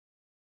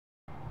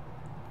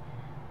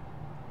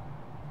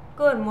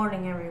Good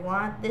morning,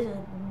 everyone.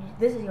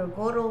 This is your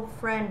good old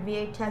friend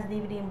VHS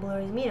DVD and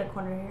Blu-rays Media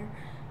Corner here,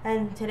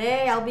 and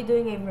today I'll be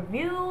doing a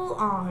review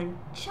on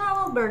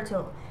Ciao,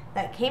 Alberto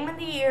that came in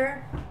the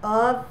year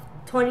of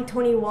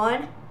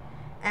 2021.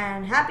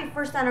 And happy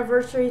first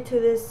anniversary to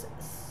this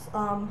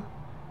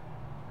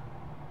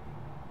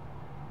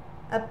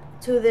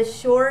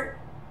short.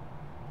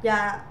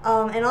 Yeah.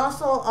 And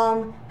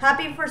also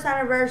happy first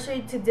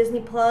anniversary to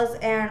Disney Plus,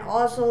 and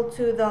also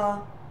to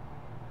the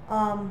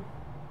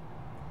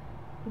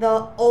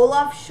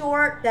Olaf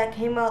short that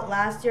came out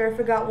last year. I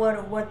forgot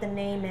what the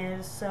name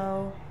is.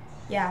 So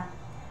yeah.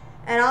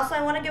 And also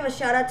I want to give a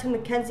shout out to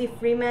Mackenzie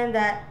Freeman,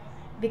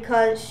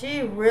 because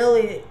she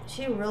really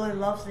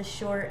loves this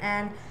short,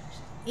 and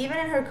even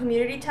in her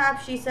community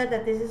tab she said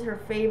that this is her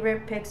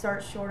favorite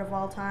Pixar short of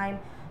all time.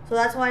 So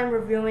that's why I'm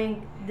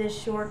reviewing this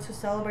short, to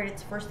celebrate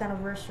its first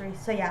anniversary.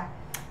 So yeah.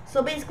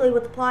 So basically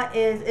what the plot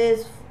is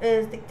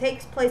it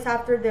takes place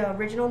after the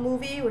original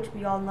movie, which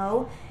we all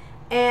know.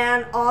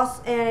 And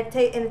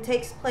it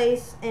takes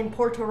place in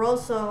Porto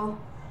Rosso,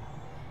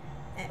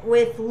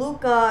 with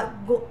Luca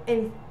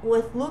in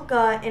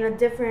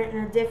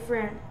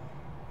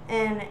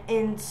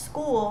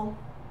school,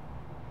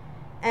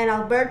 and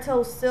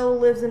Alberto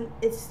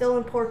is still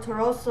in Porto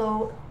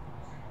Rosso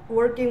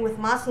working with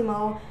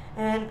Massimo,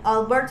 and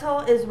Alberto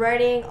is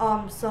writing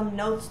some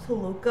notes to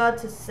Luca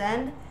to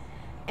send,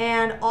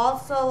 and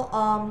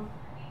also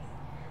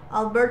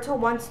Alberto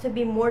wants to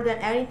be more than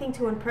anything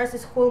to impress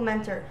his cool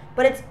mentor,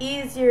 but it's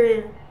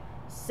easier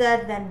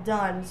said than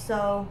done.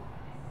 So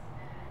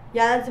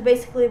yeah, that's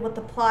basically what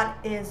the plot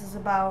is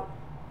about.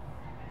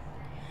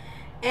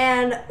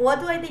 And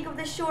what do I think of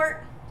this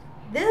short?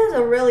 This is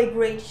a really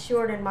great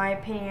short in my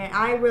opinion.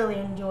 I really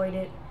enjoyed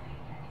it,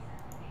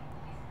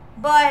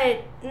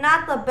 but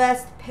not the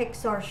best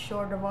Pixar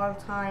short of all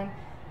time.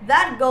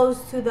 That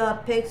goes to the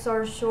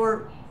Pixar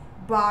short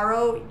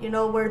Borrow,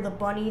 where the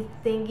bunny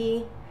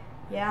thingy.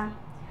 Yeah.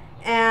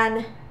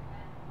 And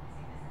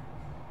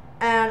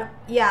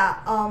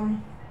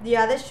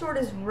this short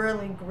is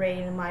really great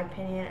in my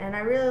opinion, and I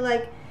really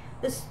like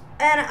this.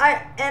 And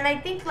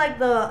I think like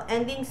the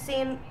ending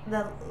scene,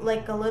 a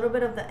little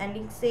bit of the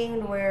ending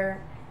scene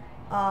where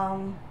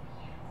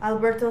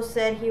Alberto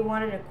said he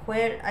wanted to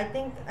quit. I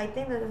think that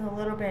is a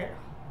little bit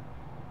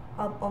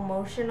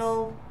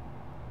emotional.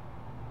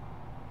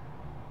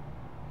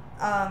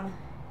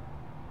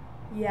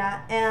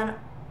 Yeah, and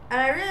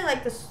I really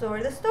like the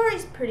story. The story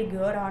is pretty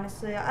good,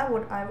 honestly. I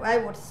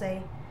would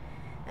say,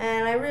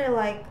 and I really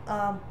like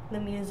the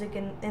music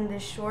in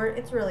this short.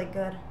 It's really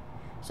good.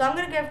 So I'm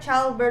gonna give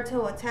Ciao,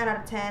 Alberto a 10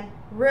 out of 10.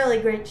 Really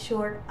great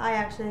short. I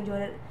actually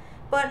enjoyed it,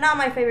 but not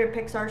my favorite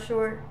Pixar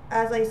short.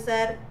 As I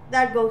said,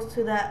 that goes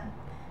to that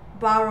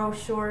Borrow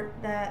short,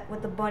 that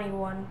with the bunny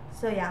one.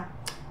 So yeah.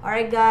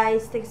 Alright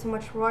guys, thanks so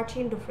much for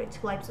watching. Don't forget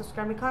to like,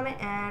 subscribe, and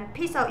comment, and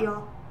peace out,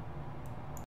 y'all.